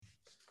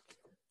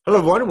Hello,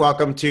 everyone.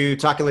 Welcome to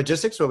Talking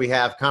Logistics, where we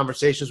have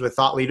conversations with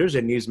thought leaders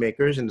and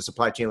newsmakers in the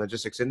supply chain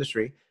logistics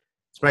industry.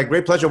 It's my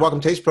great pleasure to welcome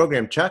to today's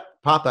program Chuck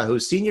Papa,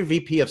 who's Senior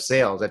VP of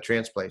Sales at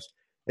Transplace.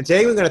 And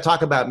today we're going to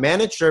talk about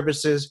managed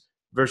services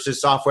versus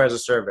software as a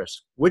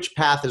service. Which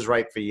path is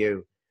right for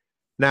you?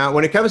 Now,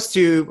 when it comes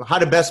to how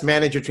to best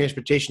manage your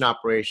transportation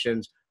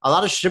operations, a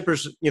lot of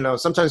shippers,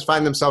 sometimes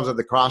find themselves at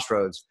the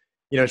crossroads.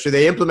 Should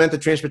they implement the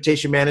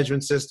transportation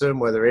management system,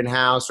 whether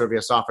in-house or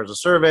via software as a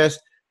service?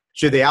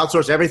 Should they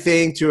outsource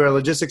everything to a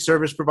logistics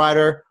service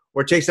provider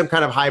or take some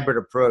kind of hybrid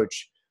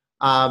approach?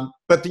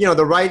 But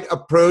the right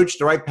approach,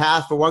 the right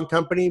path for one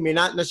company may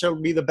not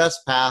necessarily be the best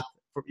path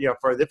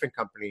for a different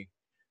company.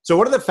 So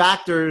what are the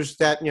factors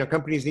that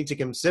companies need to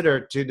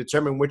consider to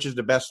determine which is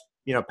the best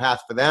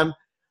path for them?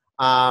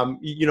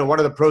 What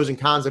are the pros and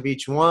cons of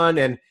each one?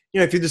 And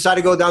if you decide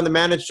to go down the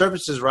managed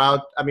services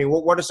route,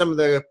 what are some of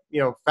the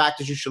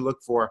factors you should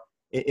look for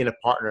in a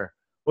partner?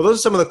 Well, those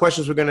are some of the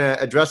questions we're going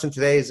to address in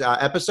today's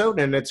episode,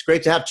 and it's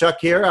great to have Chuck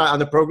here on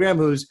the program,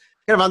 who's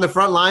kind of on the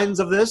front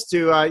lines of this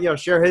to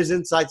share his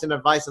insights and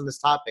advice on this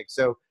topic.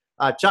 So,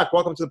 Chuck,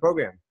 welcome to the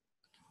program.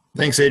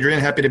 Thanks,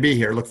 Adrian. Happy to be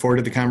here. Look forward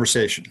to the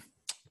conversation.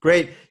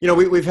 Great.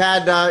 We've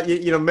had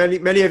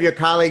many of your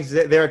colleagues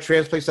there at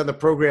Transplace on the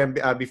program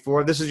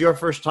before. This is your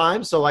first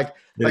time, so like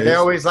I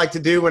always like to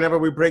do whenever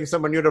we bring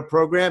someone new to the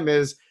program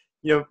is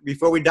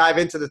before we dive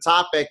into the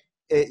topic.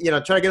 Try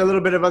to get a little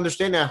bit of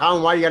understanding of how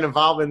and why you got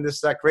involved in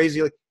this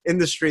crazy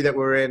industry that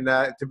we're in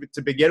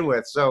to begin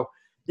with. So,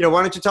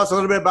 why don't you tell us a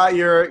little bit about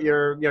your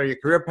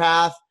career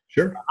path?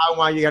 Sure. How and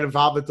why you got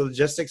involved with the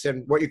logistics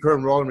and what your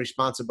current role and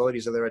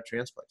responsibilities are there at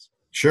Transplace.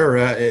 Sure.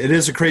 It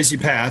is a crazy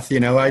path.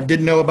 I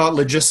didn't know about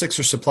logistics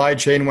or supply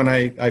chain when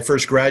I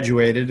first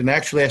graduated. And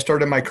actually, I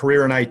started my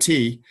career in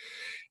IT.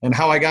 And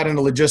how I got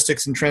into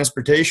logistics and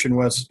transportation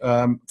was,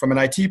 from an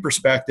IT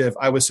perspective,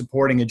 I was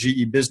supporting a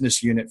GE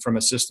business unit from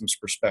a systems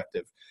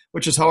perspective,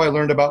 which is how I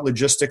learned about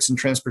logistics and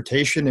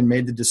transportation and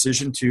made the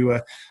decision to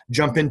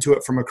jump into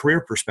it from a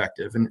career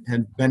perspective, and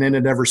had been in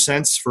it ever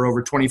since for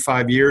over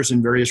 25 years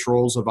in various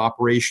roles of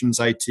operations,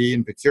 IT,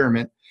 and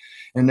procurement.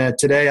 And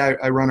today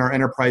I run our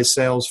enterprise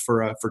sales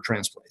for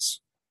Transplace.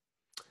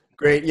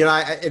 Great.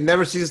 It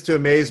never ceases to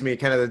amaze me,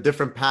 kind of the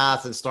different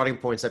paths and starting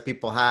points that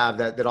people have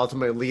that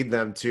ultimately lead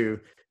them to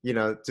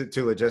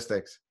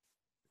logistics.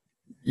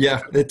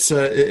 Yeah, it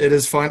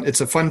is fun. It's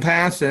a fun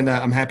path, and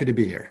I'm happy to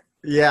be here.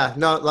 Yeah,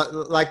 no,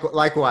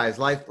 likewise.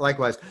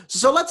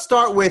 So let's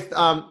start with,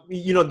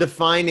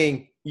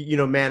 defining,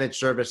 managed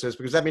services,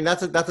 because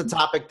that's a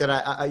topic that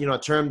a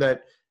term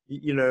that,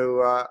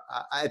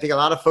 I think a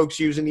lot of folks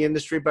use in the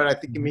industry, but I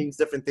think it means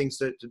different things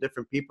to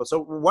different people. So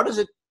what is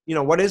it,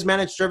 what is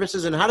managed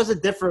services, and how does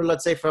it differ,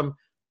 let's say, from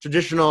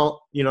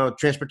traditional,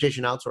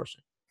 transportation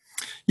outsourcing?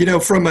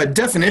 From a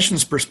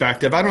definitions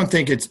perspective, I don't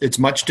think it's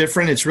much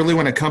different. It's really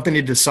when a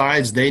company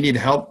decides they need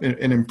help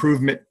and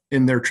improvement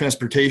in their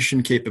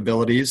transportation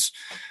capabilities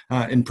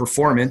and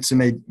performance, and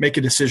they make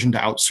a decision to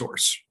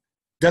outsource.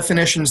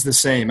 Definition's the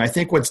same. I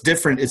think what's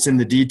different is in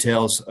the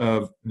details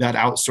of that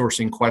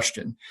outsourcing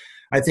question.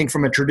 I think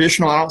from a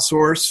traditional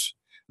outsource,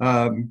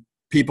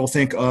 people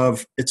think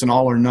of it's an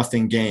all or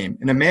nothing game.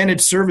 In a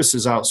managed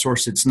services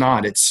outsource, it's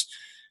not. It's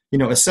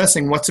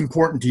assessing what's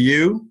important to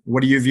you,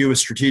 what do you view as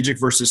strategic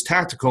versus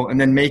tactical, and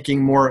then making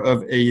more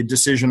of a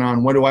decision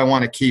on what do I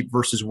want to keep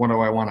versus what do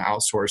I want to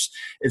outsource.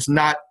 It's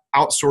not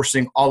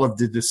outsourcing all of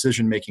the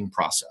decision-making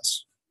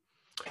process.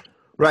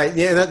 Right.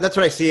 Yeah, that's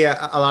what I see a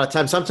lot of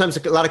times. Sometimes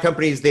a lot of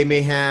companies, they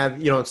may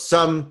have,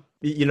 some,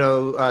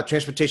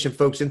 transportation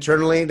folks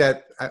internally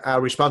that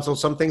are responsible for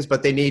some things,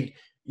 but they need,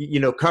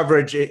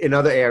 coverage in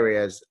other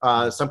areas.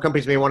 Some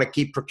companies may want to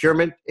keep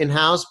procurement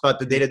in-house, but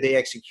the day-to-day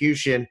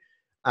execution,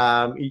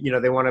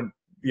 they want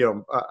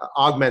to,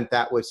 augment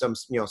that with some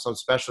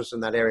specialists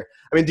in that area.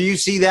 Do you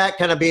see that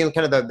kind of being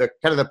kind of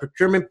the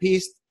procurement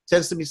piece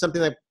tends to be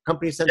something that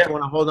companies tend to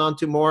want to hold on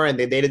to more, and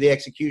the day-to-day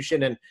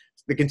execution and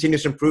the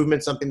continuous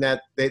improvement, something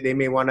that they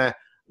may want to,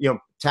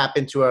 tap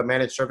into a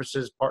managed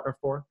services partner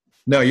for?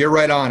 No, you're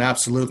right on.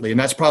 Absolutely. And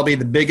that's probably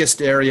the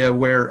biggest area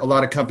where a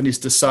lot of companies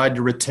decide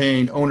to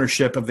retain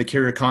ownership of the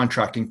carrier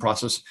contracting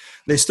process.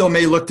 They still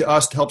may look to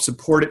us to help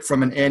support it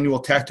from an annual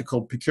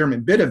tactical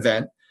procurement bid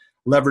event,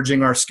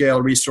 leveraging our scale,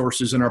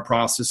 resources, and our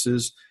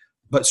processes,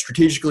 but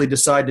strategically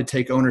decide to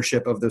take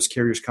ownership of those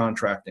carriers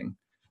contracting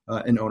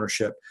and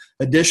ownership.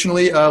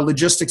 Additionally,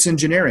 logistics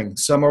engineering.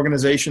 Some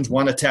organizations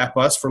want to tap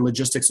us for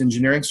logistics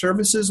engineering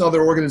services.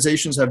 Other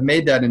organizations have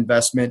made that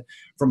investment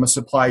from a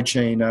supply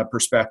chain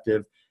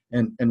perspective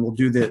and will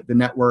do the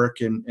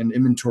network and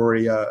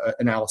inventory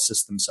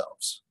analysis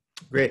themselves.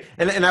 Great.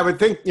 And I would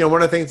think,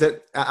 one of the things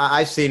that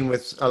I've seen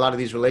with a lot of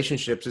these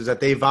relationships is that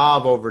they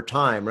evolve over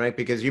time, right?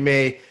 Because you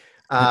may,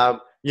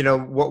 what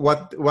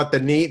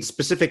the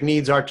specific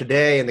needs are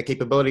today and the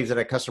capabilities that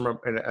a customer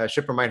and a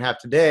shipper might have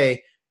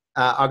today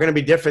are going to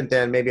be different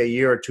than maybe a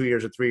year or 2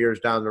 years or 3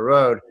 years down the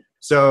road.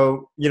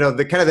 So,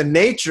 the kind of the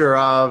nature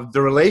of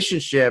the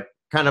relationship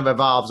kind of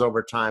evolves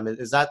over time.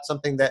 Is that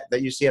something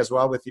that you see as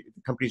well with the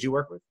companies you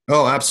work with?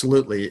 Oh,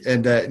 absolutely.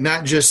 And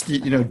not just,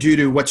 due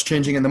to what's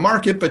changing in the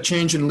market, but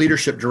change in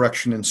leadership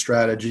direction and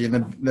strategy.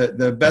 And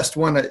the best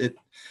one, it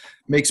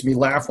makes me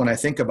laugh when I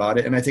think about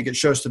it. And I think it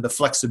shows to the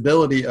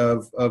flexibility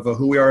of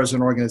who we are as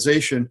an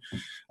organization.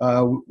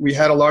 We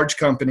had a large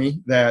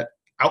company that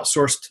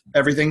outsourced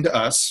everything to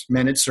us,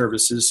 managed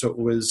services. So it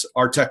was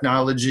our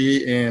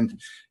technology and,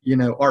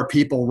 our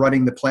people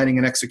running the planning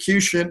and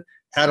execution,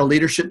 had a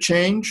leadership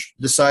change,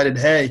 decided,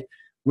 hey,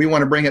 we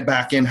want to bring it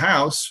back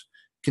in-house,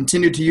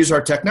 continued to use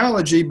our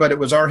technology, but it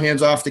was our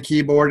hands off the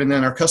keyboard and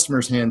then our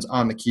customers' hands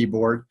on the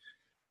keyboard.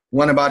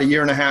 Went about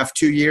 1.5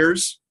 2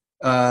 years.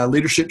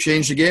 Leadership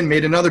changed again,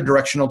 made another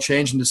directional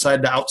change and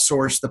decided to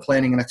outsource the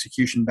planning and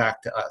execution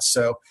back to us.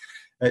 So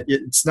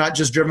it's not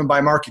just driven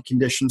by market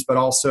conditions, but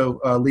also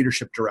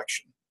leadership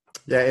direction.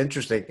 Yeah,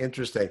 interesting.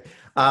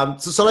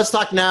 So let's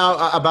talk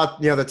now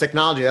about the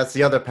technology. That's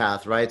the other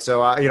path, right?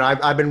 So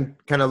I've been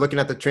kind of looking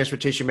at the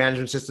transportation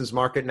management systems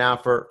market now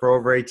for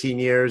over 18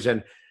 years,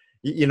 and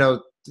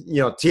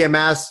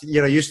TMS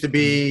used to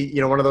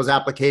be one of those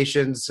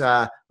applications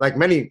like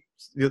many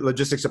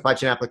logistics supply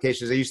chain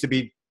applications. They used to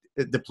be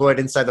deployed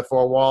inside the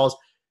four walls.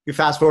 You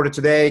fast forward to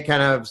today,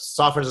 kind of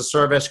software as a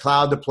service,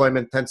 cloud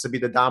deployment tends to be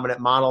the dominant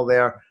model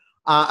there.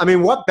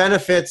 What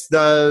benefits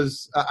do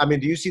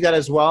you see that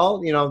as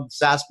well?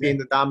 SaaS being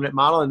the dominant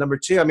model. And number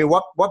two,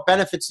 what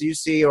benefits do you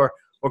see or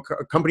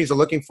companies are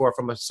looking for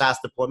from a SaaS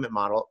deployment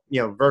model,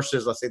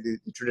 versus, let's say, the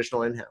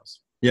traditional in-house?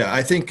 Yeah,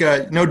 I think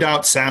no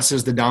doubt SaaS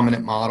is the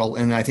dominant model.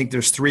 And I think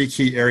there's 3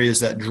 key areas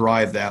that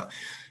drive that.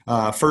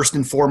 First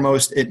and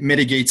foremost, it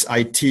mitigates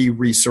IT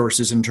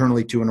resources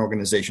internally to an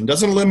organization.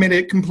 Doesn't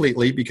eliminate it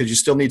completely because you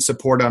still need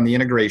support on the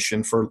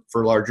integration for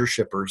larger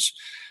shippers,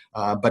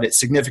 but it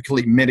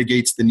significantly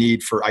mitigates the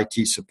need for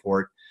IT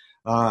support.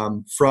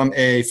 From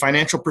a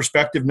financial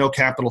perspective, no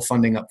capital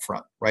funding up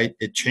front, right?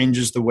 It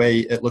changes the way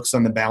it looks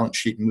on the balance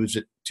sheet and moves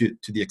it to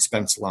the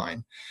expense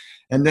line.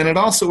 And then it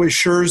also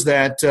assures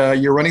that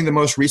you're running the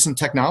most recent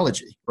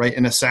technology, right,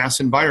 in a SaaS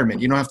environment.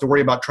 You don't have to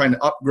worry about trying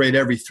to upgrade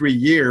every 3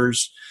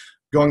 years.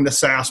 Going the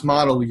SaaS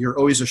model, you're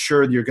always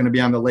assured you're going to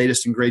be on the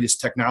latest and greatest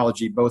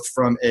technology, both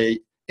from a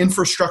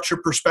infrastructure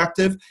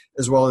perspective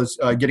as well as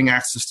getting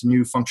access to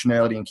new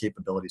functionality and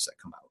capabilities that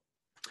come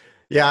out.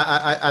 Yeah,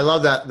 I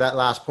love that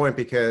last point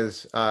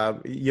because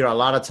a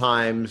lot of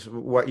times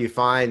what you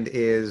find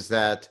is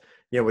that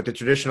with the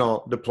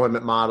traditional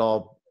deployment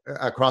model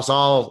across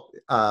all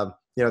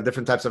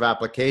different types of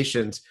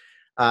applications,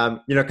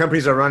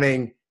 companies are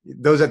running,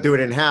 those that do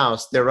it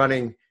in-house, they're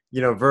running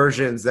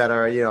versions that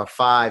are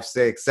 5,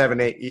 6, 7,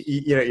 8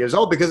 years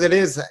old, because it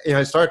is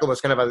historical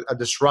was kind of a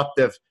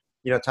disruptive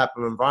type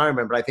of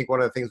environment. But I think one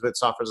of the things with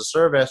software as a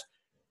service,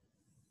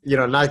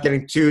 not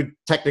getting too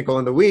technical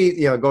in the weeds,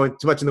 going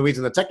too much in the weeds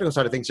on the technical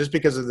side of things, just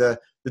because of the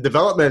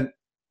development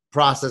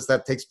process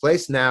that takes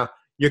place now,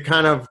 you're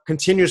kind of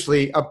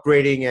continuously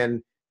upgrading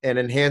and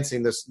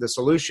enhancing the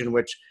solution,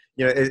 which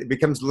it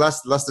becomes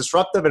less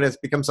disruptive, and it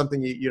becomes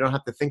something you don't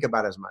have to think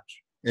about as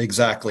much.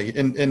 Exactly.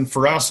 And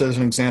for us, as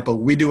an example,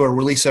 we do a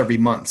release every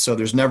month. So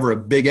there's never a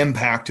big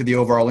impact to the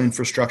overall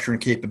infrastructure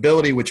and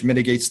capability, which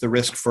mitigates the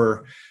risk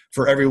for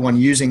everyone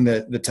using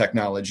the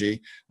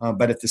technology.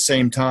 But at the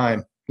same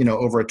time,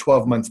 over a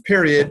 12-month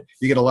period,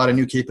 you get a lot of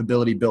new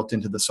capability built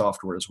into the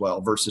software as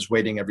well, versus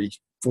waiting every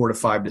 4 to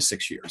 5 to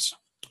 6 years.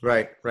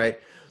 Right.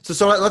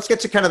 So let's get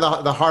to kind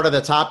of the heart of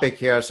the topic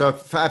here. So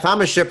if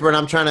I'm a shipper and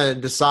I'm trying to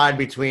decide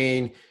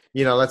between,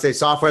 let's say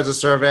software as a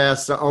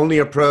service, the only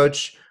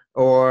approach,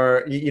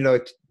 or,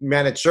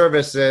 managed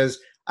services,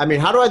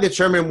 how do I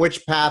determine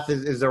which path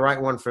is the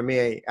right one for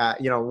me?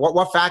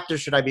 What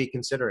factors should I be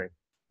considering?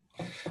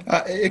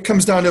 It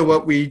comes down to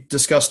what we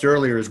discussed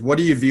earlier, is what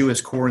do you view as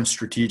core and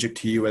strategic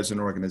to you as an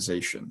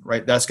organization,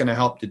 right? That's going to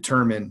help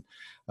determine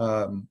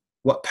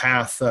what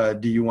path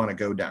do you want to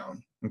go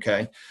down,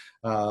 okay?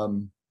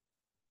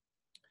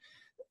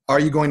 Are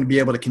you going to be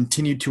able to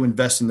continue to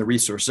invest in the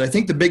resources? I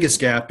think the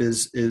biggest gap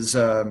is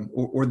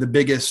the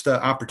biggest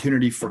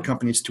opportunity for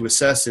companies to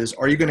assess is,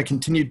 are you going to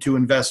continue to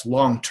invest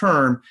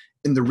long-term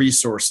in the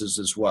resources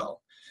as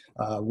well?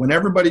 When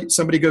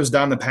somebody goes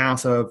down the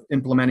path of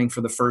implementing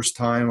for the first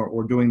time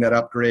or doing that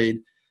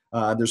upgrade,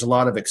 there's a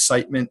lot of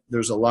excitement.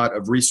 There's a lot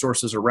of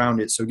resources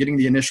around it. So getting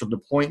the initial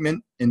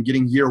deployment and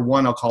getting year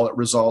one, I'll call it,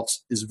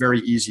 results is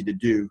very easy to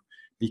do,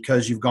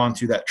 because you've gone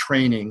through that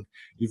training,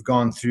 you've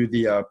gone through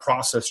the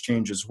process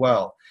change as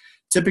well.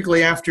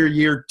 Typically after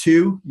year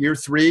 2, year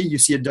 3, you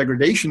see a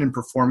degradation in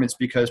performance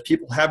because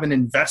people haven't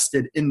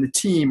invested in the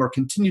team or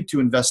continued to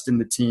invest in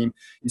the team.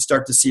 You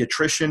start to see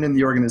attrition in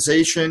the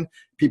organization.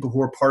 People who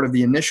were part of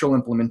the initial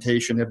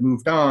implementation have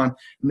moved on,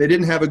 and they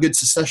didn't have a good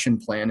succession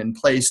plan in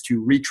place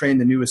to retrain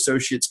the new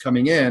associates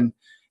coming in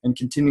and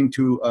continuing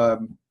to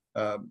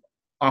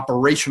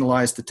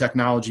operationalize the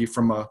technology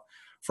from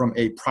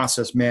a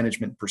process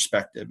management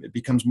perspective. It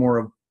becomes more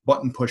of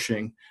button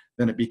pushing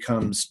than it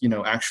becomes,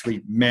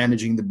 actually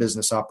managing the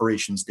business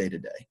operations day to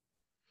day.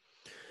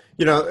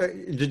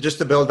 Just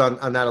to build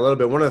on that a little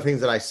bit, one of the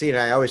things that I see, and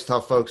I always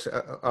tell folks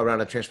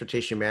around a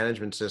transportation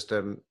management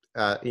system,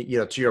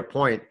 to your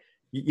point,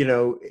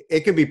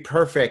 it can be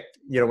perfect,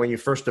 when you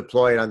first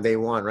deploy it on day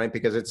one, right?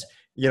 Because it's,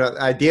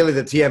 ideally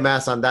the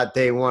TMS on that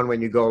day one,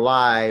 when you go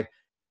live,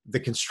 the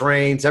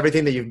constraints,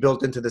 everything that you've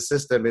built into the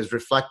system is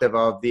reflective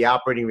of the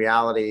operating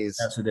realities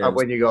of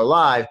when you go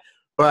live.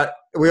 But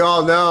we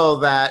all know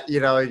that,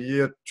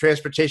 your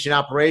transportation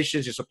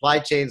operations, your supply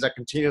chains are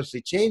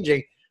continuously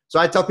changing. So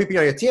I tell people,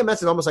 your TMS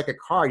is almost like a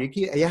car.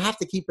 You have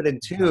to keep it in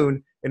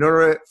tune in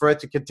order for it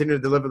to continue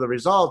to deliver the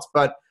results.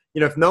 But,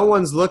 if no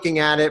one's looking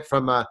at it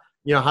from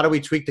how do we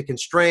tweak the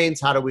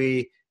constraints? How do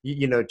we,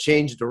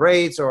 change the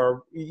rates,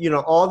 or,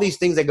 all these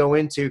things that go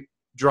into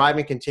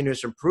driving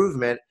continuous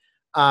improvement,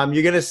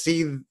 you're going to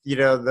see,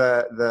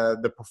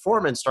 the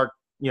performance start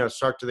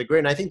to the grid.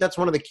 And I think that's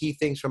one of the key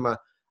things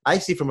I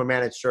see from a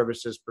managed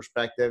services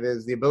perspective,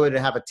 is the ability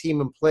to have a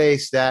team in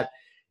place that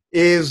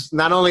is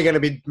not only going to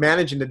be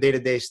managing the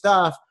day-to-day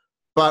stuff,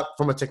 but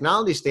from a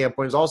technology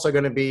standpoint is also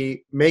going to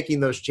be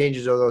making those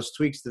changes or those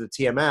tweaks to the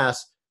TMS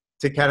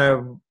to kind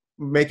of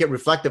make it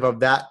reflective of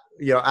that,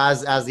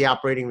 as the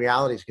operating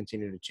realities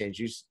continue to change.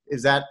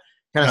 Is that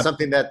kind of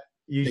something that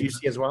you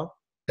see as well?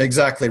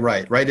 Exactly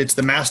right. It's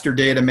the master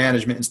data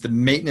management. It's the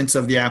maintenance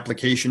of the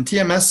application.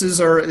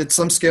 TMSs are at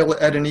some scale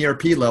at an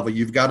ERP level.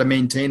 You've got to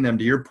maintain them,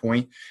 to your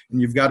point,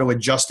 and you've got to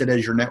adjust it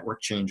as your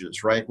network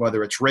changes, right?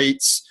 Whether it's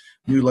rates,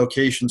 new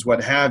locations,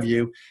 what have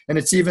you. And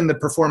it's even the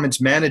performance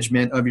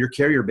management of your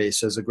carrier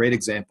base as a great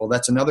example.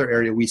 That's another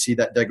area we see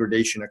that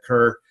degradation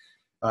occur.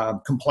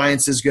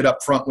 Compliance is good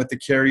up front with the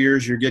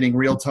carriers. You're getting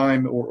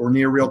real-time or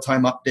near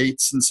real-time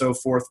updates and so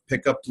forth,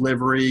 pickup,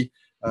 delivery,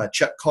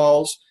 check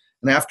calls.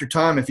 And after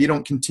time, if you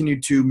don't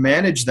continue to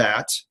manage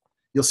that,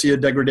 you'll see a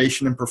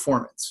degradation in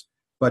performance.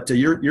 But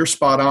you're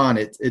spot on.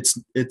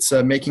 It's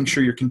making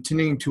sure you're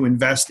continuing to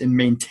invest in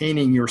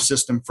maintaining your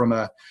system from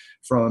a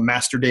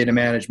master data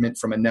management,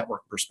 from a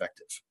network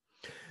perspective.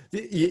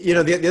 The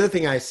other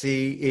thing I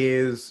see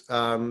is,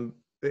 and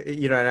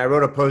I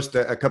wrote a post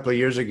a couple of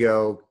years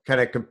ago,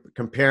 kind of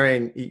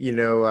comparing,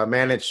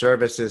 managed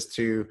services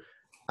to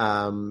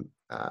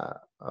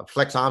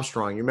Flex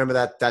Armstrong. You remember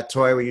that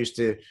toy we used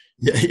to,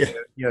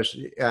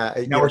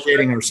 now we're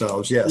dating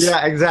ourselves. Yes.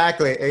 Yeah,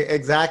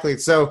 exactly.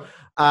 So,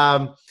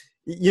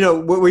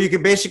 where you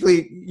can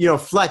basically,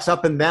 flex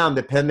up and down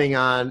depending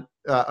on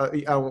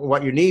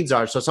what your needs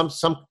are. So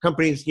some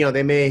companies,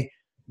 they may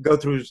go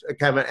through a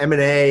kind of an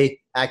M&A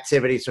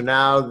activity. So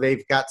now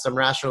they've got some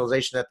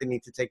rationalization that they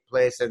need to take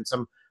place, and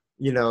some,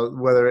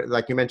 whether,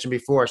 like you mentioned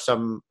before,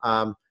 some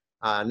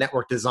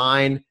network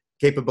design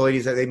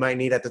capabilities that they might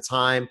need at the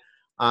time.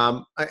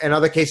 In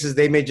other cases,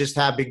 they may just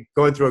be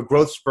going through a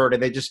growth spurt,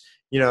 and they just,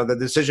 the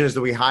decision is,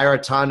 do we hire a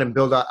ton and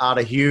build out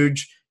a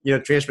huge,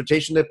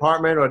 transportation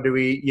department, or do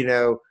we,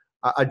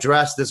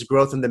 address this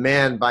growth in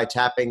demand by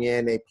tapping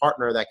in a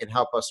partner that can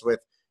help us with,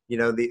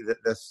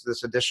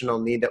 this additional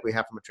need that we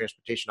have from a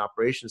transportation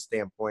operations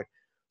standpoint.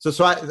 So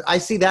I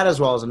see that as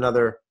well as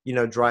another,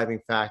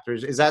 driving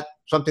factors. Is that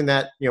something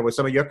that, with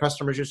some of your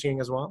customers you're seeing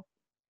as well?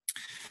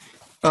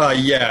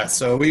 Yeah.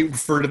 So we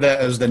refer to that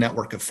as the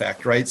network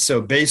effect, right?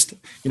 So based,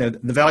 the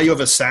value of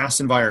a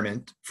SaaS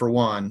environment, for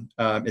one,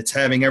 it's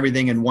having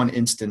everything in one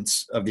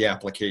instance of the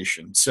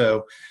application.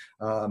 So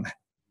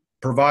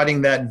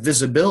providing that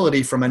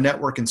visibility from a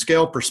network and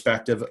scale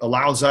perspective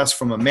allows us,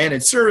 from a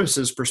managed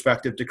services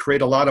perspective, to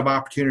create a lot of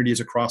opportunities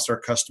across our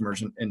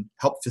customers and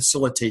help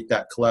facilitate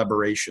that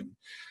collaboration.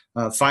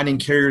 Finding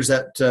carriers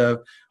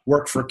that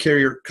work for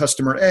carrier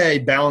customer A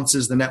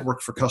balances the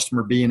network for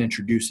customer B and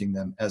introducing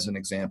them, as an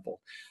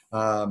example.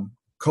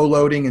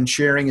 Co-loading and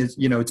sharing is,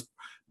 it's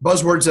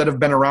buzzwords that have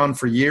been around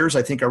for years,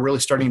 I think are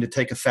really starting to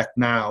take effect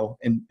now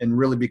and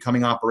really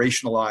becoming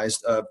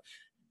operationalized, of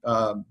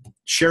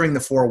sharing the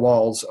four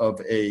walls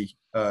of a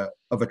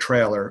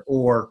trailer,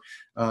 or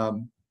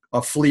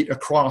a fleet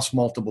across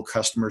multiple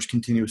customers,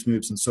 continuous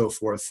moves and so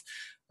forth.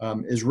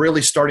 Is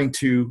really starting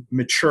to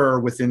mature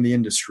within the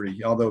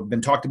industry. Although been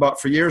talked about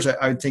for years,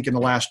 I think in the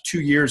last 2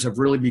 years have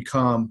really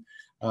become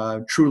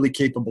truly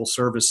capable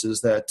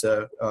services that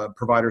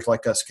providers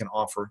like us can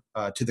offer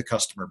to the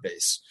customer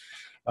base.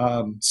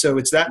 So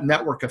it's that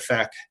network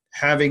effect.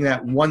 Having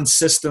that one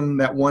system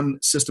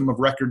of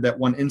record, that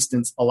one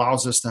instance,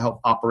 allows us to help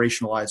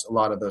operationalize a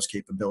lot of those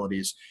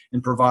capabilities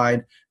and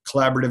provide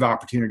collaborative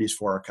opportunities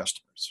for our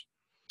customers.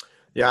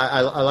 Yeah,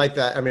 I like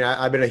that. I mean,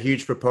 I've been a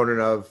huge proponent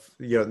of,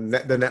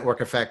 the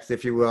network effects,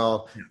 if you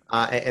will,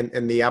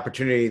 and the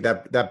opportunity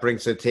that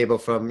brings to the table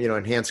from,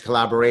 enhanced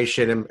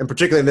collaboration, and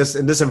particularly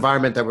in this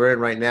environment that we're in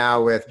right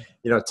now with,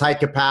 tight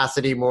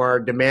capacity, more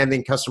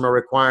demanding customer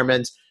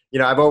requirements.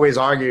 I've always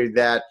argued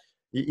that,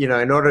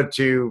 in order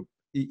to,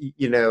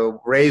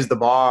 raise the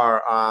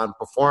bar on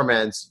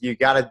performance, you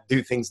got to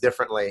do things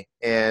differently,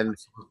 and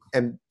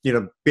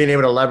being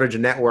able to leverage a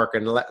network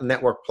and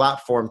network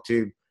platform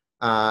to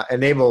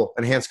enable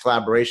enhanced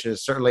collaboration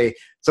is certainly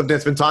something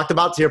that's been talked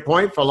about, to your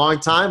point, for a long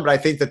time. But I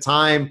think the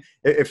time,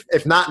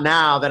 if not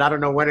now, then I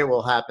don't know when it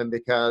will happen,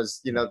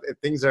 because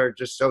things are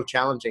just so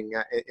challenging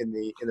in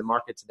the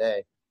market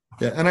today.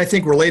 Yeah, and I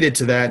think related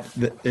to that,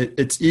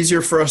 it's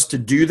easier for us to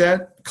do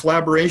that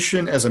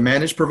collaboration as a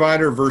managed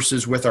provider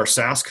versus with our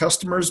SaaS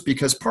customers,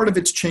 because part of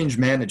it's change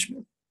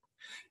management.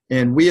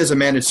 And we as a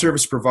managed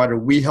service provider,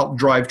 we help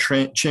drive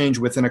change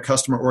within a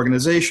customer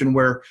organization,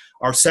 where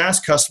our SaaS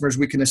customers,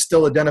 we can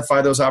still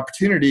identify those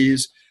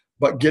opportunities,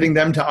 but getting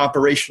them to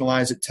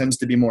operationalize it tends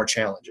to be more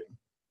challenging.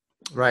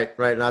 Right.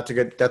 That's a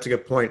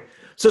good point.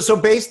 So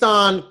based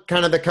on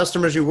kind of the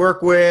customers you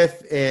work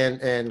with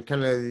and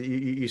kind of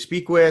you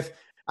speak with,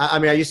 I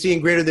mean, are you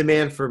seeing greater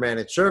demand for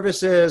managed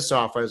services,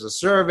 software as a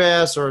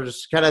service, or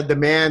just kind of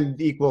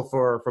demand equal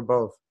for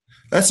both?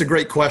 That's a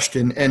great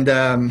question. And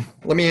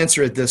let me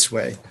answer it this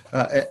way.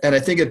 And I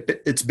think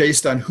it's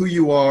based on who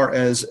you are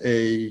as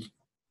a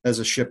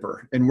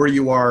shipper and where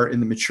you are in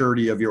the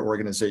maturity of your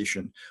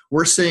organization.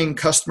 We're seeing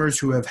customers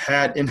who have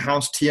had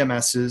in-house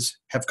TMSs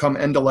have come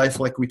end of life,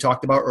 like we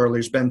talked about earlier.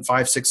 It's been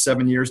 5, 6,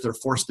 7 years. They're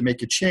forced to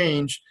make a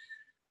change,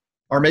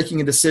 are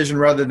making a decision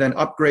rather than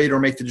upgrade or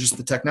make just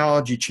the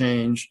technology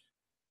change,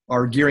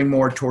 are gearing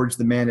more towards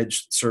the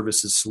managed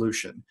services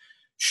solution.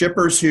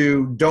 Shippers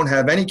who don't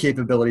have any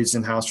capabilities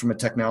in-house from a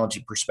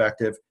technology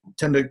perspective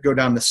tend to go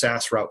down the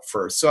SaaS route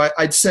first. So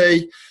I'd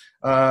say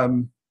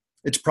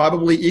it's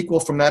probably equal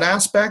from that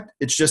aspect.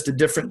 It's just a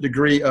different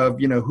degree of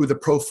who the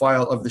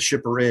profile of the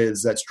shipper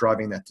is that's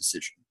driving that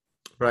decision.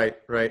 Right.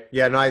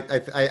 Yeah, no,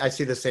 I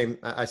see the same.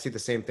 I see the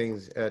same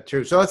things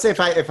too. So let's say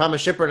if I'm a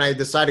shipper and I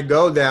decide to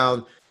go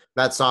down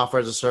that software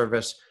as a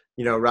service,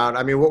 route.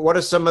 I mean, what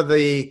are some of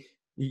the,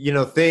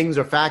 things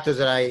or factors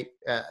that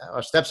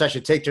or steps I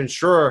should take to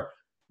ensure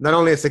not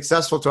only a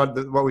successful, to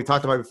what we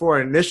talked about before,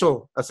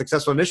 a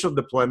successful initial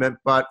deployment,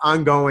 but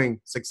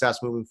ongoing success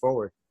moving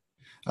forward?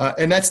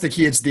 And that's the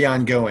key. It's the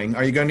ongoing.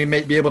 Are you going to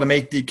be able to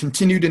make the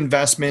continued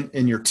investment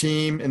in your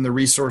team and the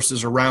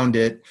resources around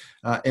it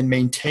and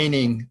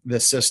maintaining the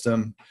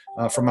system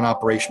from an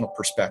operational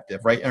perspective,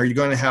 right? Are you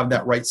going to have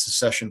that right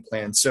succession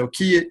plan? So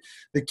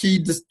the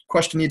key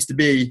question needs to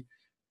be,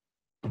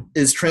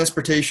 is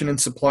transportation and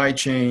supply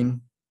chain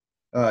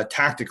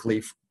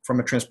tactically from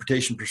a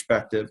transportation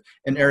perspective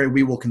an area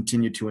we will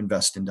continue to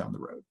invest in down the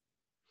road?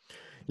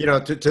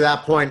 To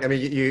that point, I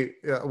mean,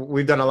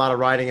 we've done a lot of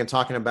writing and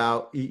talking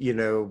about,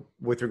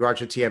 with regard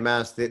to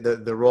TMS,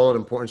 the role and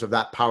importance of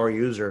that power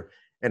user.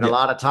 And a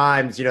lot of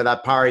times,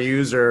 that power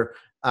user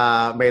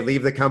may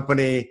leave the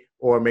company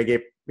or may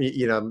get,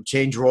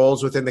 change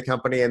roles within the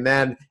company. And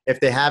then if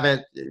they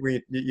haven't,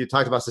 you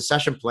talked about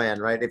succession plan,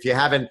 right? If you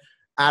haven't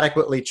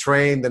adequately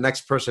trained the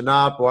next person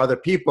up or other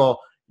people,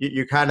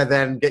 you kind of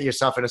then get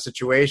yourself in a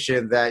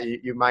situation that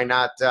you might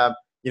not,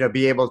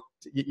 be able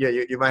to,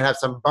 you might have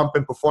some bump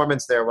in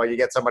performance there while you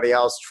get somebody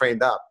else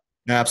trained up.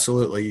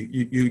 Absolutely.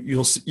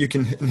 You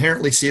can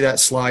inherently see that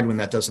slide when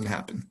that doesn't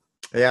happen.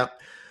 Yeah.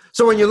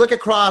 So when you look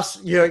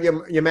across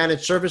your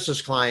managed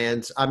services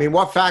clients, I mean,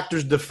 what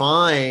factors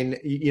define,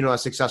 a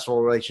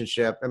successful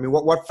relationship? I mean,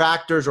 what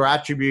factors or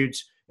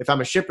attributes, if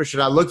I'm a shipper, should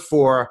I look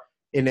for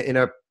in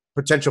a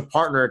potential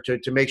partner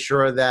to make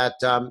sure that,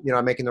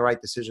 I'm making the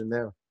right decision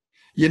there?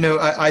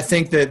 I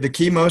think that the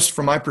key most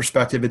from my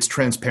perspective, it's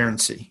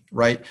transparency,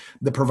 right?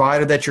 The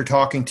provider that you're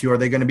talking to, are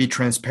they going to be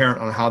transparent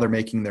on how they're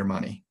making their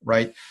money,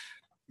 right?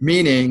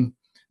 Meaning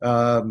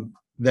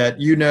that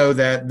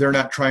that they're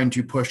not trying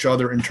to push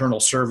other internal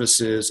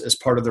services as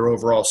part of their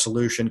overall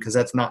solution, because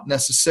that's not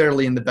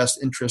necessarily in the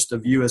best interest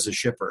of you as a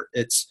shipper.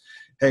 It's,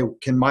 hey,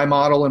 can my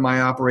model and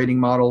my operating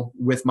model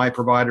with my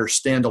provider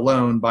stand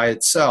alone by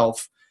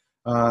itself?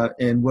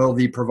 And will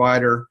the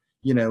provider,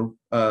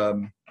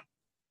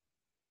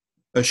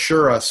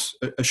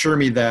 assure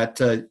me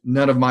that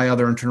none of my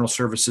other internal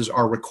services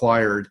are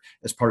required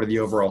as part of the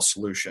overall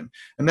solution.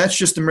 And that's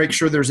just to make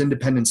sure there's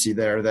independency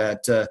there,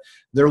 that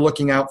they're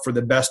looking out for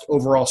the best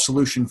overall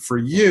solution for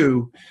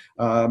you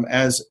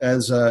as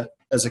a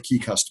key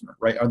customer,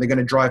 right? Are they going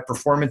to drive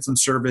performance and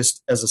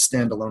service as a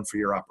standalone for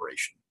your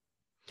operation?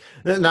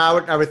 No,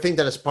 I would think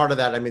that as part of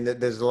that, I mean,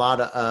 there's a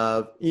lot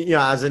of,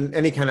 as in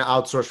any kind of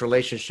outsourced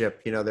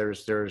relationship,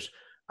 there's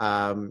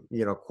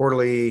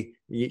quarterly,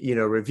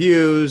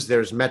 reviews,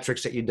 there's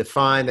metrics that you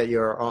define that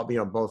you're all,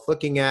 both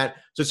looking at.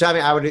 So it's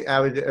I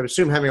would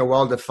assume having a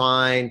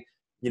well-defined,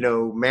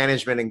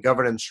 management and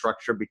governance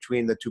structure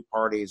between the two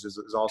parties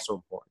is also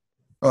important.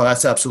 Oh,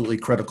 that's absolutely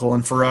critical.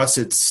 And for us,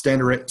 it's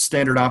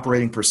standard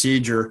operating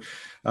procedure.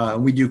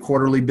 We do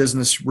quarterly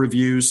business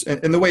reviews.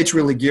 And the way it's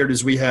really geared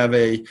is we have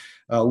a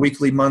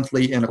weekly,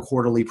 monthly, and a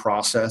quarterly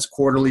process.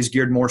 Quarterly is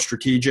geared more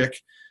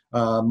strategic.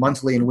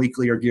 Monthly and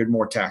weekly are geared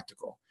more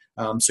tactical.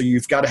 So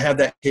you've got to have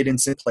that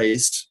cadence in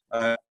place.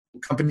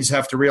 Companies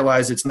have to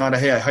realize it's not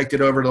hey, I hiked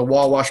it over to the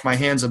wall, wash my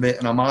hands of it,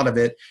 and I'm out of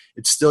it.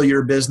 It's still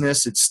your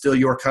business. It's still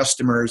your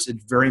customers.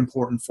 It's very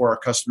important for our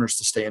customers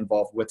to stay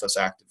involved with us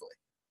actively.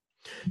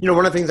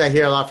 One of the things I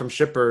hear a lot from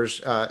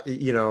shippers,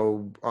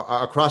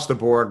 across the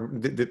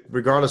board,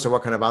 regardless of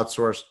what kind of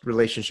outsourced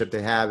relationship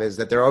they have, is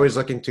that they're always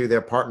looking to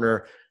their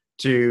partner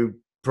to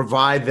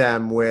provide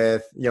them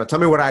with, tell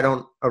me what I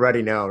don't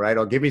already know, right?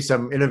 Or give me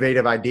some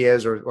innovative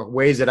ideas or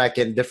ways that I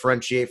can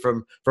differentiate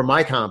from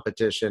my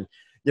competition.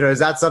 Is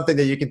that something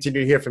that you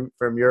continue to hear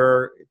from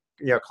your,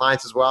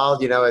 clients as well?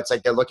 It's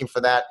like they're looking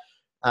for that,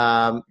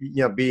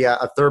 be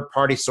a third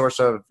party source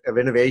of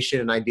innovation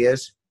and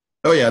ideas.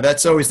 Oh yeah,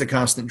 that's always the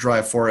constant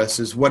drive for us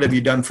is what have you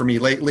done for me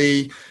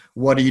lately?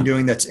 What are you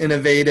doing that's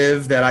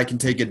innovative that I can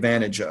take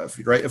advantage of,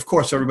 right? Of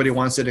course, everybody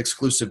wants it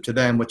exclusive to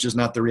them, which is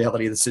not the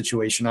reality of the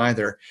situation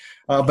either.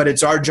 But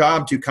it's our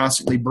job to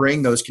constantly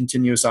bring those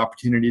continuous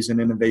opportunities and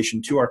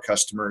innovation to our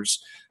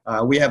customers.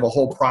 We have a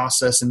whole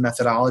process and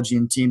methodology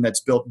and team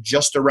that's built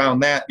just around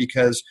that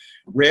because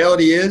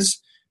reality is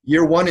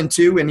year 1 and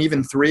 2 and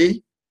even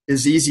 3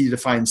 is easy to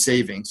find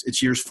savings.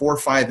 It's years 4,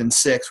 5, and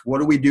 6. What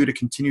do we do to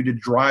continue to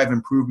drive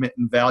improvement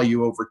and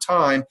value over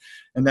time?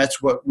 And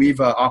that's what we've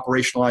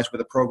operationalized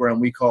with a program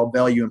we call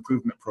Value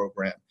Improvement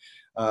Program.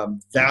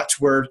 That's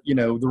where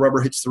the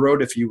rubber hits the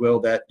road, if you will.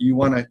 That you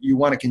want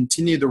to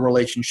continue the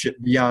relationship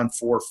beyond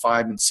 4,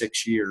 5, and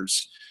 6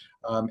 years.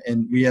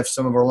 And we have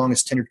some of our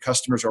longest tenured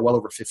customers are well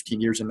over 15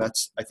 years, and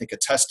that's I think a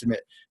testament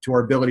to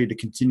our ability to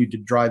continue to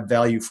drive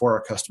value for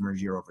our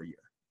customers year over year.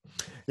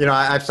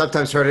 I've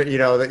sometimes heard it,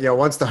 that,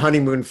 once the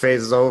honeymoon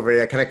phase is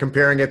over, kind of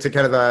comparing it to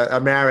kind of a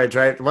marriage,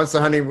 right? Once the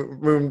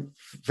honeymoon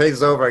phase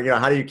is over,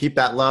 how do you keep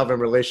that love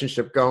and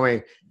relationship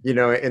going, in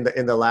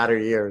the latter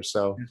years?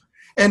 So,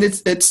 and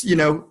it's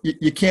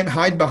you can't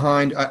hide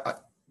behind.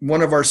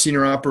 One of our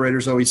senior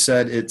operators always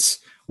said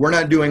we're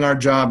not doing our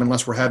job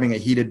unless we're having a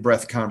heated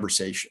breath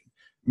conversation,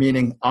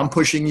 meaning I'm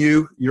pushing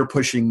you, you're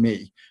pushing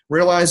me.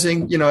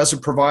 Realizing, as a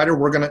provider,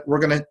 we're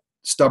gonna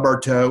stub our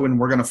toe and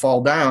we're going to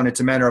fall down. It's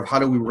a matter of how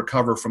do we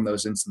recover from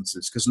those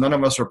instances because none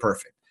of us are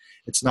perfect.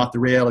 It's not the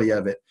reality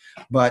of it.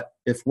 But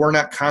if we're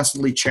not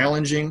constantly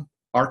challenging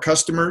our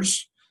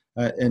customers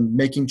and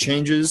making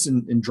changes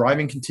and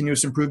driving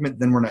continuous improvement,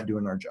 then we're not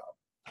doing our job.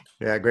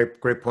 Yeah,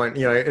 great point.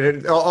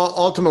 It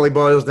ultimately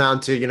boils down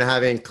to,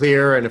 having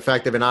clear and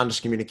effective and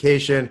honest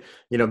communication,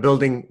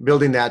 building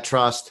that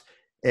trust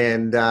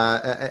and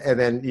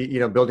then,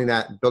 building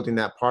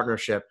that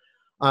partnership.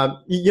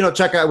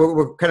 Chuck,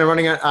 we're kind of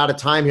running out of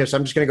time here, so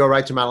I'm just going to go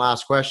right to my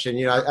last question.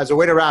 As a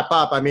way to wrap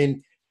up,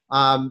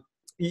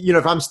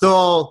 if I'm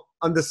still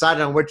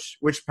undecided on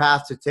which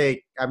path to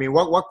take,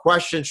 what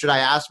question should I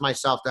ask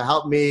myself to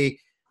help me,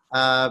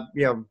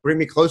 bring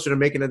me closer to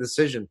making a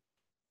decision?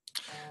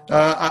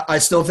 I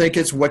still think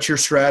it's what's your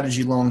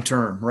strategy long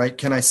term, right?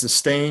 Can I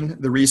sustain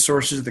the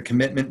resources, the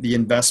commitment, the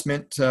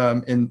investment,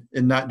 in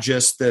not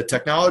just the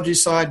technology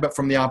side, but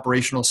from the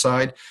operational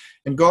side,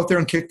 and go out there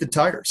and kick the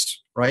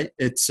tires, right?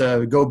 It's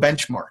go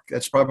benchmark.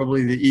 That's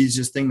probably the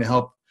easiest thing to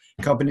help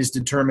companies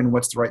determine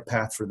what's the right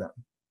path for them.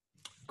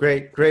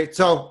 Great.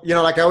 So,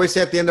 like I always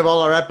say at the end of all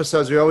our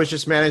episodes, we always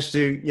just manage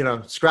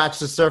to, scratch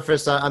the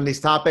surface on these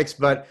topics,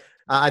 but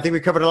I think we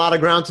covered a lot of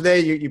ground today.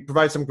 You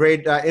provided some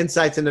great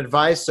insights and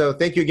advice. So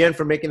thank you again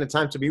for making the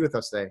time to be with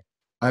us today.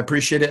 I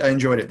appreciate it. I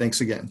enjoyed it. Thanks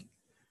again.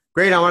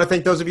 Great. I want to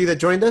thank those of you that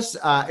joined us.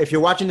 If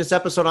you're watching this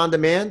episode on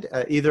demand,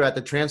 either at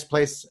the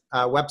TransPlace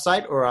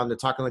website or on the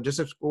Talking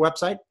Logistics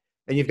website,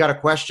 and you've got a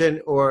question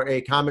or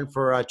a comment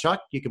for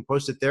Chuck, you can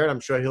post it there, and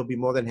I'm sure he'll be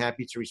more than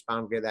happy to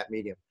respond via that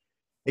medium.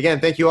 Again,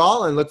 thank you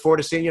all, and look forward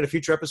to seeing you in a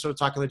future episode of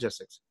Talking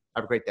Logistics.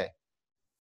 Have a great day.